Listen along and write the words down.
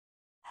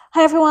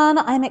Hi everyone,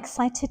 I'm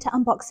excited to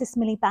unbox this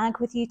Mille bag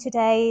with you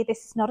today.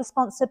 This is not a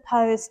sponsored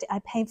post. I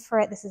paid for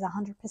it. This is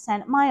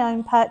 100% my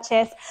own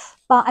purchase,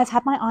 but I've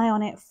had my eye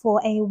on it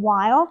for a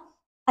while.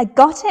 I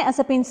got it as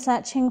I've been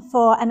searching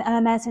for an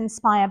Hermes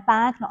inspired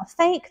bag, not a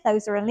fake,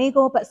 those are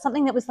illegal, but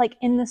something that was like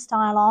in the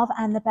style of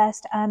and the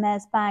best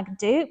Hermes bag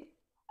dupe.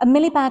 A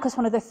Mille bag was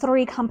one of the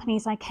 3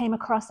 companies I came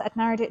across that I'd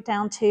narrowed it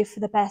down to for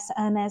the best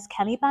Hermès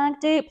Kelly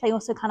bag dupe. They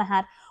also kind of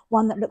had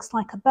one that looks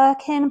like a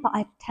Birkin, but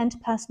I tend to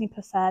personally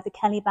prefer the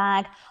Kelly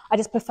bag. I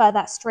just prefer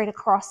that straight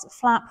across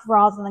flap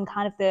rather than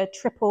kind of the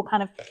triple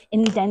kind of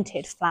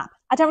indented flap.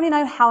 I don't really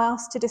know how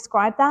else to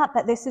describe that,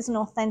 but this is an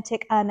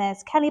authentic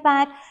Hermès Kelly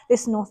bag.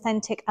 This is an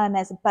authentic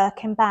Hermès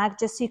Birkin bag,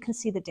 just so you can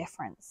see the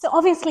difference. So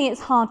obviously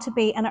it's hard to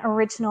beat an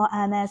original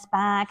Hermès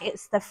bag.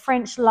 It's the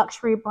French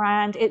luxury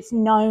brand. It's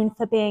known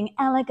for being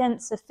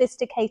elegant,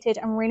 sophisticated,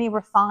 and really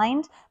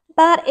refined.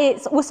 But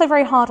it's also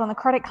very hard on the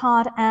credit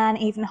card and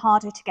even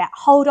harder to get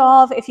hold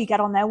of. If you get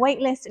on their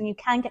wait list and you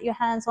can get your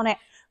hands on it,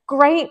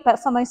 great, but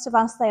for most of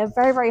us, they are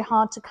very, very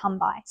hard to come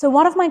by. So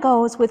one of my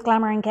goals with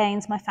Glamour and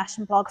Gains, my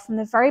fashion blog, from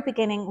the very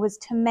beginning was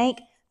to make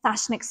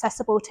fashion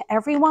accessible to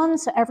everyone.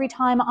 So every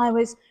time I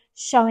was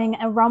showing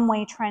a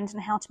runway trend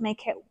and how to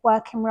make it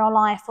work in real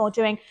life or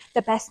doing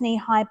the best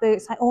knee-high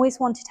boots, I always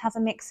wanted to have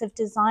a mix of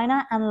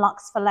designer and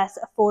luxe for less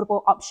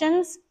affordable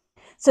options.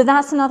 So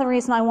that's another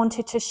reason I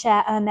wanted to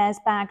share Hermes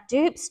bag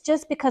dupes,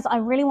 just because I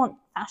really want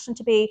fashion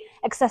to be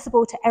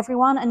accessible to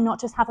everyone and not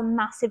just have a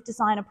massive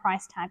designer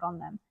price tag on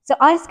them. So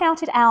I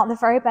scouted out the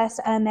very best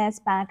Hermes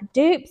bag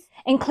dupes,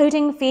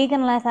 including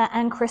vegan leather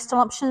and crystal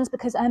options,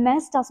 because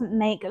Hermes doesn't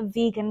make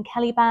vegan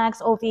Kelly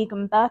bags or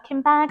vegan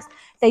Birkin bags.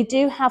 They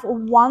do have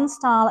one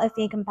style of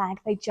vegan bag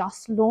they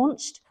just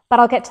launched, but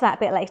I'll get to that a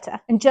bit later.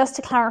 And just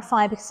to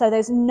clarify, so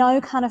there's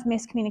no kind of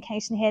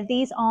miscommunication here,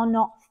 these are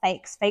not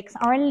fakes. Fakes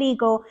are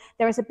illegal.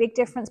 There is a big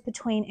difference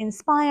between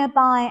inspired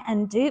by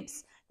and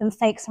dupes than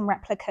fakes and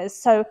replicas.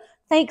 So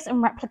fakes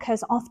and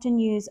replicas often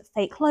use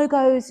fake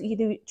logos. You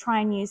do try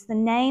and use the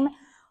name.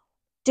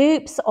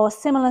 Dupes or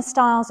similar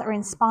styles are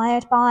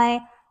inspired by,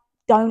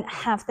 don't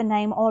have the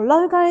name or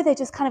logo. They're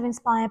just kind of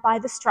inspired by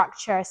the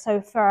structure.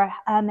 So for a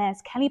Hermès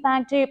Kelly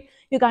bag dupe,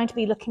 you're going to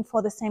be looking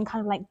for the same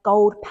kind of like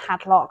gold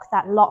padlock,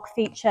 that lock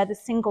feature, the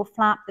single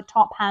flap, the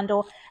top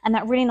handle, and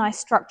that really nice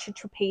structured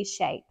trapeze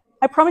shape.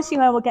 I promise you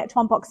I will get to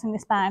unboxing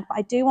this bag, but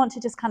I do want to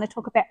just kind of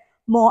talk a bit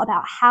more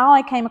about how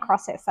I came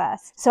across it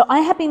first. So I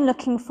have been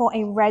looking for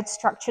a red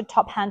structured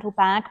top handle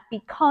bag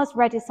because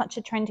red is such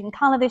a trending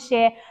color this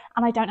year,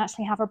 and I don't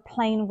actually have a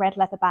plain red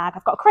leather bag.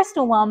 I've got a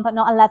crystal one, but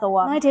not a leather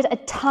one. And I did a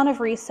ton of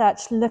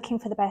research looking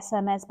for the best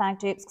Hermes bag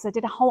dupes because I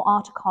did a whole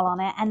article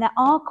on it, and there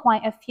are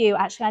quite a few.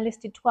 Actually, I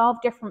listed 12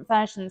 different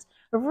versions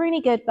of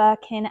really good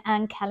Birkin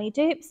and Kelly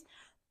dupes.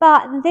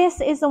 But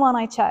this is the one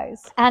I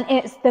chose, and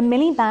it's the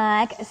Mille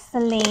Bag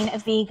Celine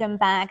vegan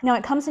bag. Now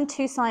it comes in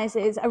 2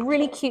 sizes, a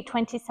really cute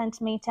 20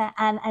 centimeter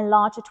and a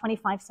larger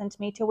 25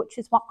 centimeter, which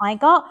is what I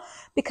got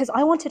because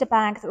I wanted a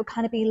bag that would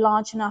kind of be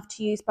large enough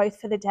to use both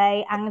for the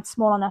day and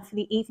small enough for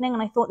the evening.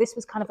 And I thought this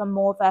was kind of a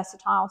more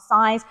versatile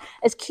size.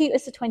 As cute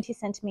as the 20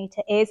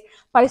 centimeter is,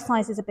 both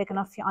sizes are big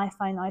enough for your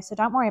iPhone though, so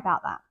don't worry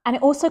about that. And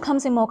it also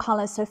comes in more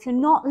colors. So if you're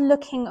not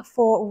looking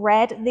for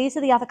red, these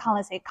are the other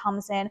colors it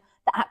comes in.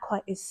 The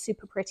aqua is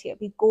super pretty. It'd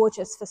be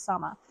gorgeous for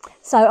summer.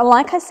 So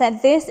like I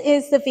said, this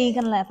is the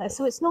vegan leather.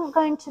 So it's not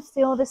going to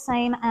feel the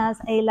same as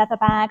a leather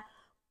bag,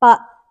 but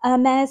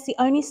Hermes, the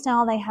only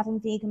style they have in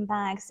vegan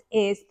bags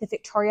is the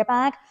Victoria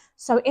bag.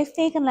 So if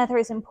vegan leather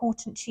is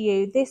important to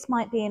you, this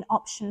might be an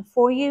option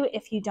for you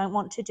if you don't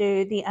want to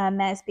do the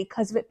Hermes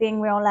because of it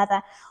being real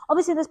leather.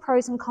 Obviously, there's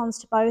pros and cons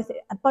to both.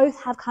 Both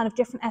have kind of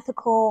different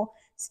ethical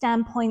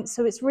standpoints,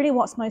 so it's really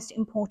what's most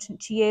important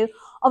to you.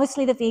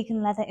 Obviously, the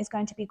vegan leather is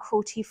going to be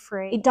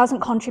cruelty-free. It doesn't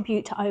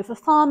contribute to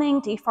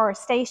over-farming,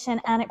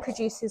 deforestation, and it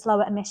produces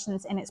lower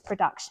emissions in its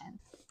production.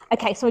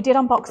 Okay, so I did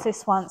unbox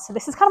this one. So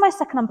this is kind of my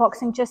second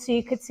unboxing, just so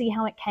you could see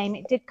how it came.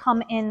 It did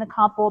come in the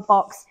cardboard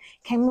box.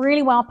 It came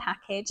really well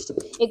packaged.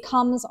 It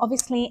comes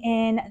obviously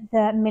in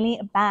the Mille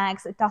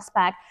Bags, a dust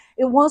bag.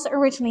 It was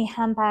originally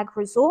Handbag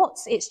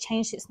Resorts. It's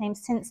changed its name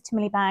since to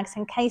Mille Bags.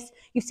 In case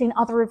you've seen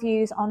other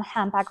reviews on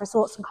Handbag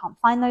Resorts and can't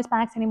find those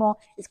bags anymore,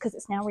 it's because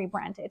it's now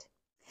rebranded.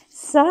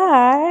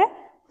 So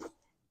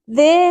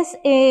this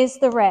is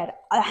the red.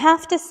 I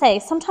have to say,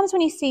 sometimes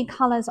when you see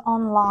colors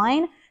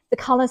online, the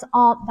colors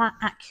aren't that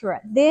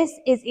accurate. This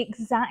is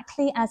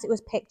exactly as it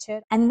was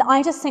pictured. And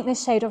I just think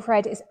this shade of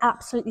red is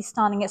absolutely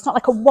stunning. It's not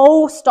like a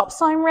whoa stop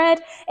sign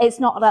red.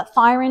 It's not that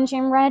fire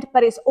engine red,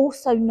 but it's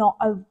also not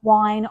a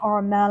wine or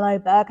a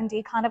Merlot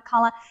burgundy kind of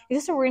color. It's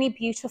just a really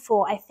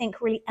beautiful, I think,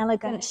 really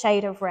elegant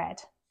shade of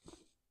red.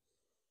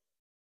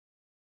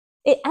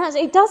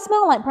 It does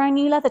smell like brand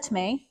new leather to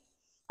me.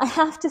 I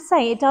have to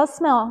say, it does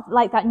smell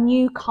like that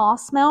new car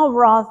smell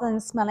rather than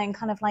smelling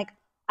kind of like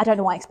I don't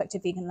know what I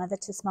expected vegan leather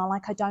to smell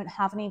like. I don't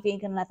have any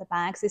vegan leather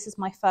bags. This is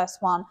my first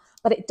one,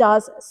 but it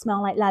does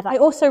smell like leather. I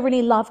also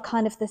really love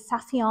kind of the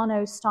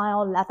Saffiano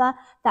style leather,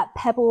 that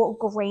pebble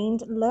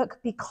grained look,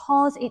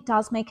 because it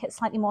does make it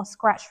slightly more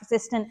scratch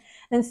resistant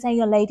than say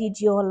your Lady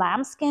Dior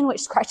lambskin,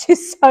 which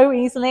scratches so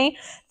easily.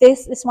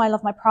 This is why I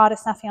love my Prada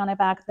Saffiano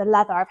bag. The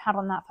leather, I've had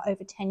on that for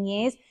over 10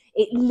 years.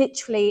 It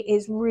literally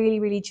is really,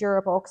 really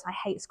durable because I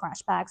hate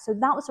scratch bags. So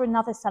that was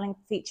another selling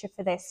feature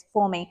for this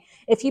for me.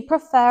 If you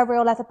prefer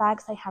real leather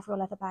bags, they have real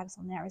leather bags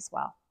on there as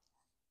well.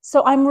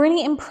 So I'm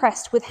really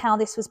impressed with how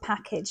this was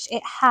packaged.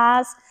 It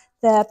has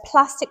the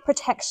plastic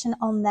protection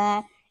on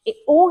there. It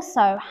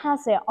also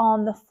has it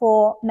on the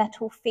 4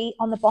 metal feet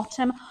on the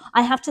bottom.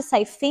 I have to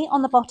say, feet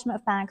on the bottom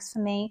of bags for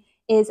me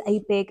is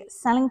a big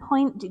selling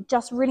point. It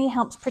just really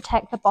helps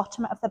protect the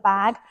bottom of the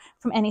bag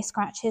from any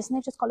scratches. And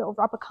they've just got little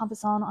rubber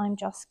covers on I'm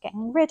just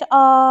getting rid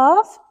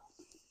of.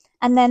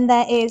 And then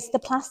there is the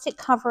plastic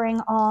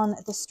covering on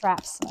the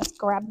straps. So let's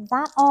grab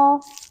that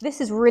off.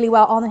 This is really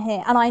well on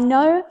here. And I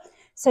know,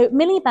 so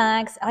Mille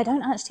Bags, I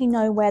don't actually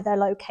know where they're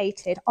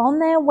located. On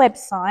their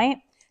website,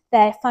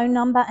 their phone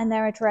number and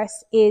their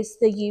address is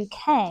the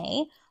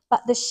UK,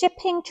 but the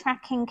shipping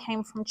tracking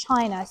came from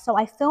China. So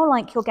I feel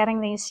like you're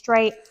getting these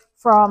straight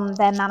from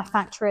their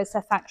manufacturers,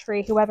 their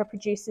factory, whoever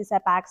produces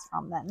their bags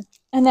from them.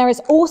 And there is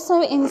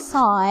also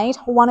inside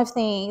one of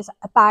these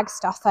a bag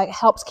stuffer. It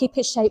helps keep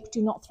its shape.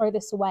 Do not throw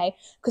this away.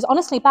 Because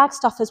honestly, bag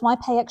stuffers, why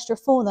pay extra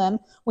for them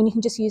when you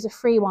can just use a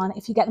free one?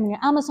 If you get them in your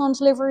Amazon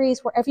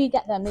deliveries, wherever you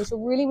get them, these are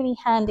really, really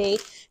handy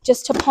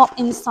just to pop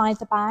inside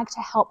the bag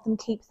to help them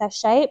keep their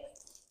shape.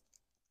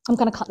 I'm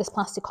going to cut this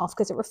plastic off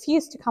because it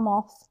refused to come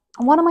off.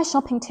 And one of my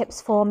shopping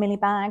tips for Mille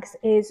Bags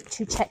is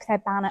to check their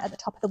banner at the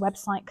top of the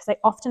website, because they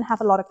often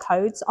have a lot of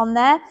codes on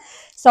there.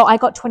 So I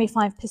got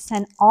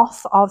 25%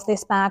 off of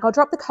this bag. I'll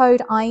drop the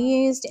code I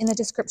used in the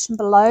description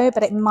below,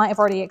 but it might have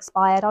already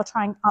expired. I'll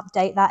try and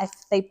update that if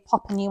they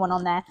pop a new one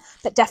on there.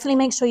 But definitely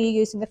make sure you're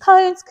using the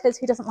codes, because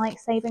who doesn't like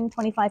saving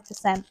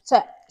 25%?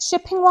 So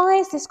shipping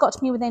wise, this got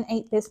to me within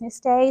 8 business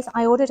days.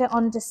 I ordered it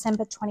on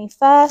December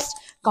 21st,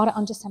 got it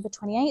on December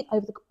 28th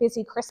over the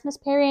busy Christmas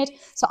period.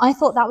 So I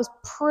thought that was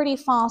pretty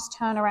fast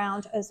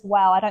turnaround as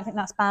well. I don't think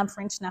that's bad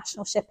for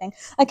international shipping.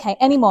 Okay,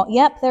 any more?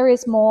 Yep, there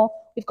is more.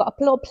 We've got a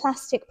little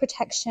plastic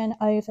protection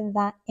over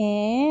that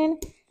in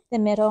the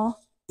middle.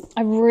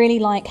 I really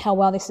like how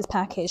well this is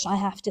packaged. I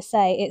have to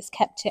say, it's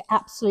kept it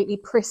absolutely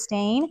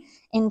pristine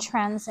in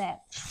transit.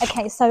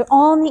 Okay, so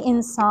on the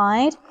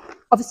inside,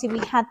 obviously we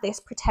had this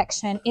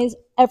protection, is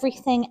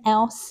everything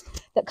else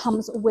that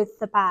comes with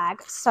the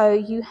bag. So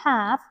you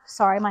have,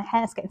 sorry, my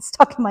hair's getting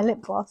stuck in my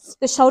lip gloss.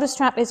 The shoulder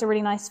strap is a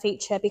really nice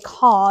feature,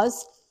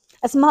 because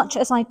as much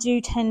as I do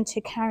tend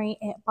to carry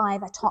it by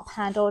the top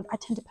handle, I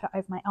tend to put it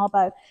over my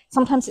elbow.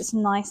 Sometimes it's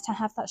nice to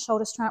have that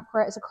shoulder strap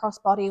where it's a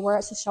crossbody, where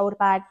it's a shoulder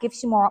bag,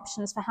 gives you more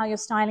options for how you're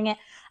styling it.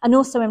 And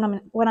also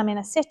when I'm in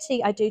a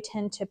city, I do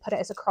tend to put it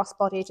as a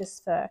crossbody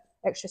just for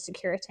extra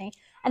security.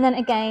 And then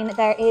again,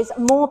 there is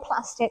more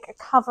plastic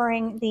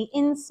covering the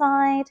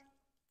inside.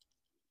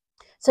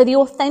 So the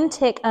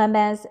authentic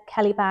Hermès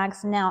Kelly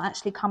bags now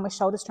actually come with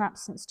shoulder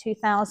straps since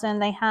 2000.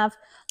 They have,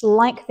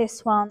 like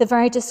this one, the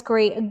very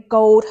discreet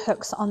gold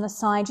hooks on the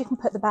side. You can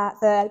put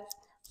the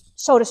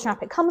shoulder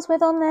strap it comes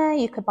with on there.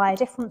 You could buy a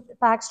different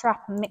bag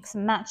strap and mix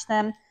and match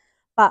them,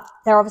 but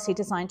they're obviously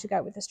designed to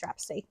go with the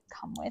straps they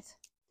come with.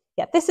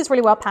 Yeah, this is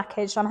really well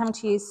packaged. I'm having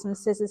to use some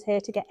scissors here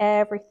to get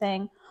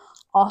everything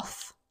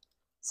off.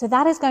 So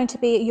that is going to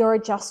be your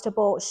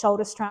adjustable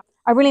shoulder strap.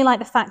 I really like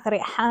the fact that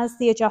it has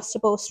the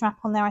adjustable strap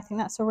on there. I think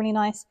that's a really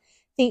nice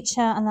feature,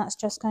 and that's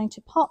just going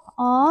to pop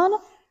on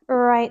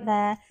right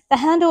there. The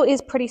handle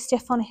is pretty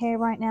stiff on here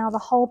right now. The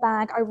whole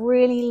bag, I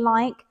really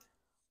like.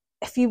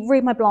 If you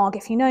read my blog,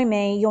 if you know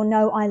me, you'll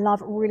know I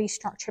love really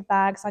structured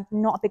bags. I'm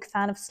not a big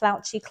fan of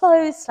slouchy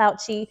clothes,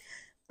 slouchy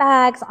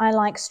bags. I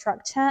like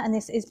structure, and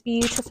this is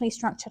beautifully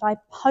structured. I'm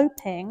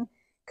hoping,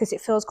 because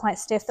it feels quite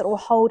stiff, that it will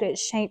hold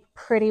its shape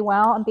pretty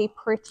well and be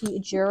pretty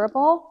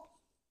durable.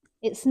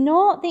 It's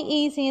not the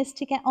easiest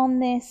to get on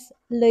this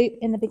loop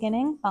in the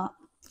beginning, but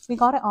we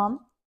got it on.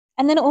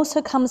 And then it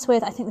also comes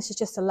with, I think this is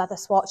just a leather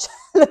swatch,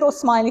 a little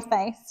smiley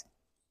face.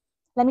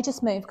 Let me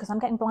just move because I'm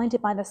getting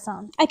blinded by the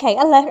sun. Okay,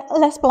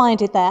 less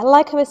blinded there.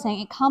 Like I was saying,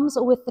 it comes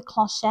with the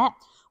clochette,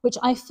 which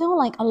I feel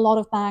like a lot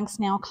of bags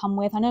now come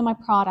with. I know my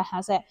Prada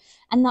has it,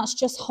 and that's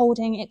just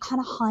holding, it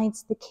kind of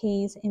hides the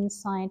keys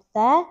inside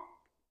there.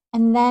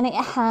 And then it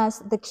has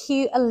the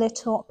cute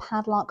little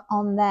padlock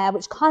on there,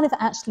 which kind of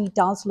actually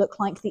does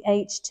look like the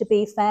H, to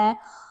be fair.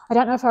 I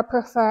don't know if I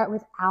prefer it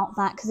without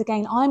that, because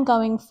again, I'm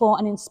going for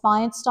an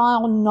inspired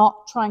style,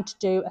 not trying to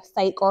do a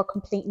fake or a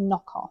complete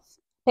knockoff.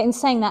 But in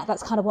saying that,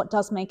 that's kind of what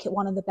does make it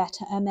one of the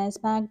better Hermes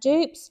bag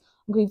dupes.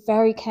 I'm going to be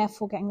very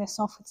careful getting this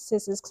off with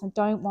scissors because I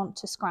don't want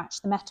to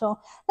scratch the metal.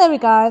 There we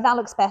go, that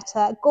looks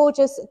better.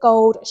 Gorgeous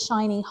gold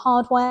shiny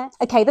hardware.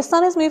 Okay, the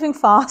sun is moving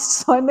fast,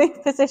 so I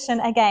move position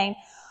again.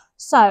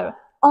 So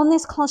on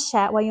this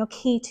clochette where your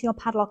key to your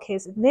padlock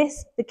is,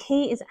 the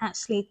key is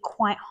actually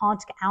quite hard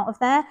to get out of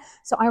there.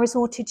 So I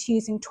resorted to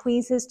using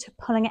tweezers to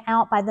pulling it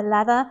out by the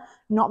leather,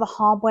 not the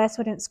hardware,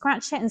 so I didn't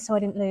scratch it and so I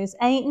didn't lose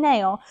a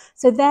nail.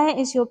 So there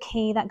is your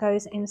key that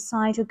goes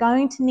inside. You're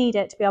going to need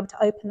it to be able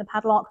to open the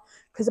padlock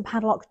because the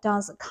padlock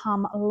does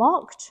come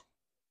locked.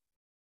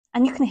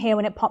 And you can hear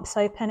when it pops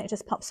open, it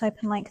just pops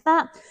open like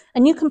that.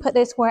 And you can put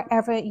this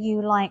wherever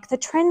you like. The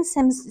trend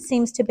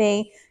seems to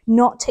be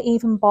not to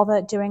even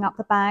bother doing up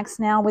the bags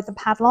now with the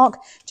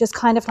padlock, just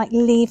kind of like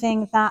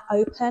leaving that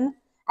open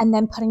and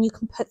then you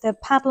can put the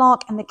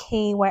padlock and the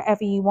key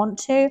wherever you want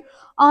to.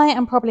 I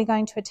am probably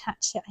going to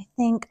attach it, I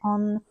think,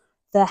 on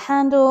the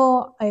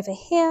handle over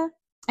here.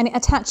 And it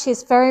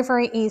attaches very,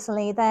 very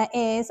easily. There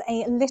is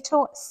a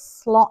little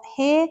slot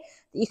here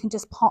that you can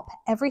just pop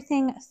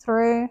everything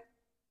through.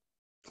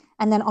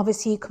 And then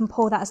obviously you can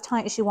pull that as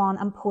tight as you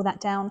want and pull that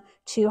down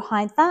to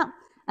hide that.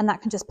 And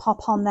that can just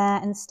pop on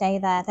there and stay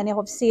there. Then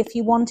obviously if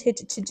you wanted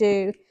to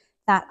do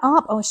that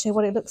up, I'll show you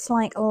what it looks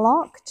like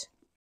locked.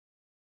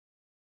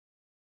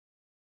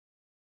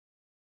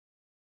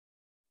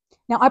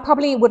 Now, I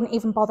probably wouldn't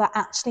even bother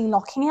actually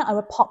locking it. I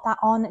would pop that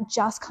on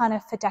just kind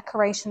of for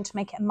decoration to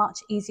make it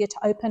much easier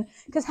to open,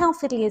 because how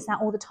fiddly is that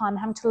all the time,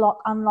 having to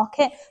unlock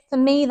it? For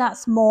me,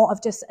 that's more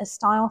of just a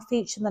style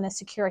feature than a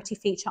security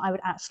feature I would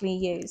actually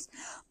use.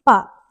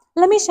 But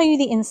let me show you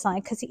the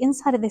inside, because the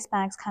inside of this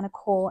bag's kind of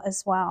cool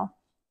as well.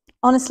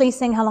 Honestly,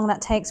 seeing how long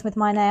that takes with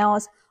my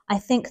nails, I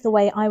think the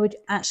way I would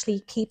actually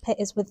keep it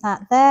is with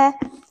that there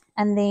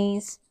and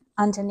these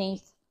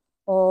underneath,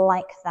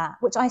 like that,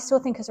 which I still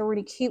think is a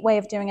really cute way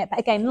of doing it. But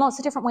again, lots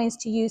of different ways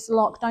to use the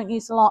lock. Don't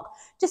use the lock,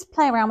 just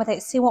play around with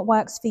it, see what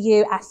works for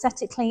you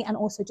aesthetically and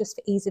also just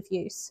for ease of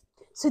use.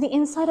 So the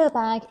inside of the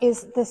bag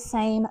is the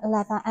same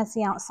leather as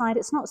the outside.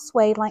 It's not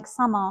suede like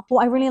some are.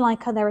 What I really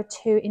like are there are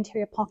two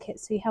interior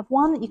pockets. So you have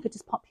one that you could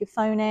just pop your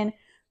phone in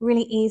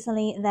really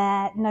easily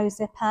there, no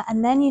zipper.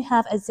 And then you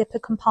have a zipper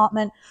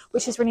compartment,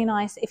 which is really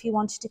nice if you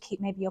wanted to keep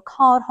maybe your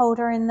card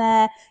holder in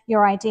there,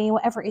 your ID,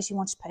 whatever it is you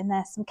want to put in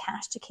there, some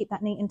cash to keep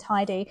that neat and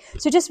tidy.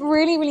 So just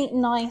really, really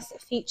nice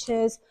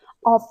features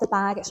of the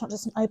bag. It's not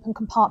just an open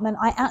compartment.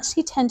 I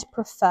actually tend to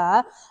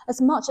prefer,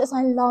 as much as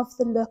I love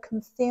the look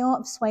and feel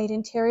of suede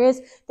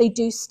interiors, they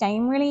do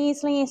stain really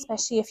easily,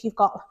 especially if you've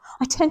got,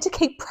 I tend to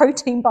keep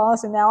protein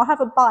bars in there. I'll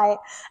have a bite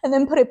and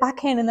then put it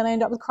back in and then I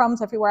end up with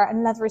crumbs everywhere,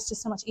 and leather is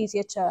just so much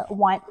easier to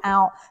wipe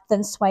out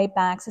than suede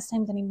bags. The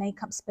same with any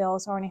makeup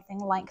spills or anything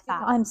like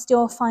that. I'm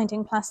still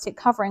finding plastic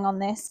covering on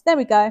this. There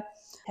we go.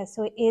 Okay,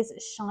 so it is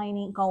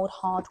shiny gold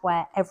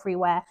hardware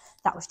everywhere.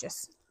 That was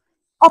just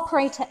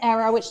operator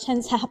error, which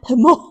tends to happen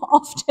more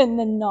often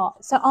than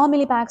not. So are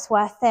Mille Bags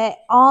worth it?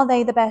 Are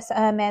they the best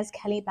Hermès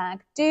Kelly bag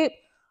dupe?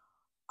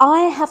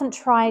 I haven't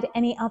tried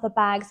any other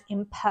bags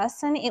in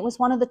person. It was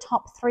one of the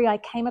top 3 I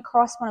came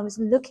across when I was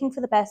looking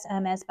for the best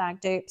Hermès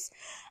bag dupes.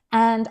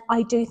 And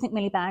I do think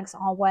Mille Bags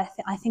are worth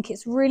it. I think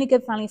it's really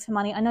good value for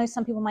money. I know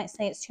some people might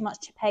say it's too much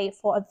to pay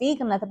for a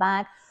vegan leather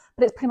bag,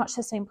 but it's pretty much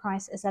the same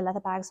price as their leather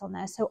bags on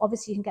there. So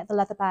obviously you can get the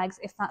leather bags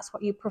if that's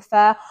what you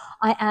prefer.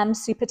 I am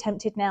super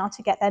tempted now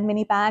to get their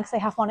mini bags. They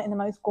have one in the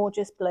most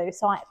gorgeous blue.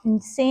 So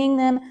I'm seeing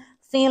them,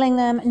 feeling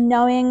them,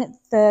 knowing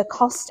the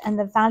cost and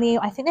the value.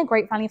 I think they're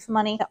great value for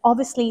money. They're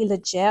obviously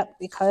legit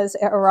because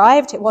it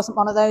arrived. It wasn't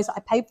one of those that I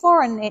paid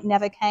for and it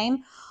never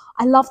came.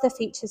 I love the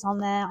features on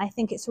there. I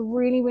think it's a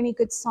really, really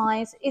good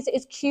size. Is it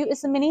as cute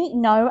as the mini?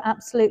 No,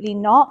 absolutely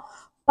not.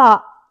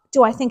 But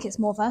do I think it's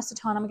more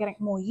versatile and I'm getting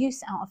more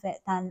use out of it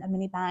than a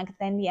mini bag?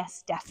 Then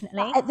yes,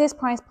 definitely. At this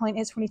price point,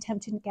 it's really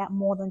tempting to get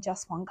more than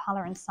just one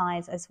color and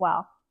size as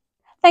well.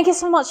 Thank you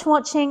so much for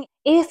watching.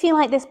 If you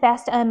like this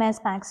best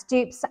Hermès bags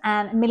dupes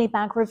and Mille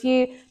Bag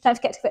review, don't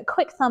forget to give it a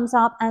quick thumbs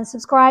up and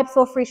subscribe.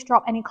 Feel free to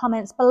drop any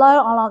comments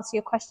below. I'll answer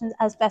your questions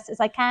as best as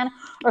I can.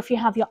 Or if you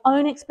have your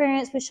own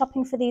experience with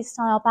shopping for these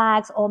style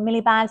bags or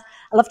Mille Bags,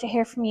 I'd love to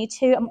hear from you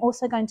too. I'm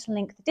also going to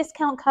link the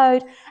discount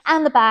code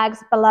and the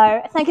bags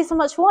below. Thank you so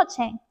much for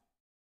watching.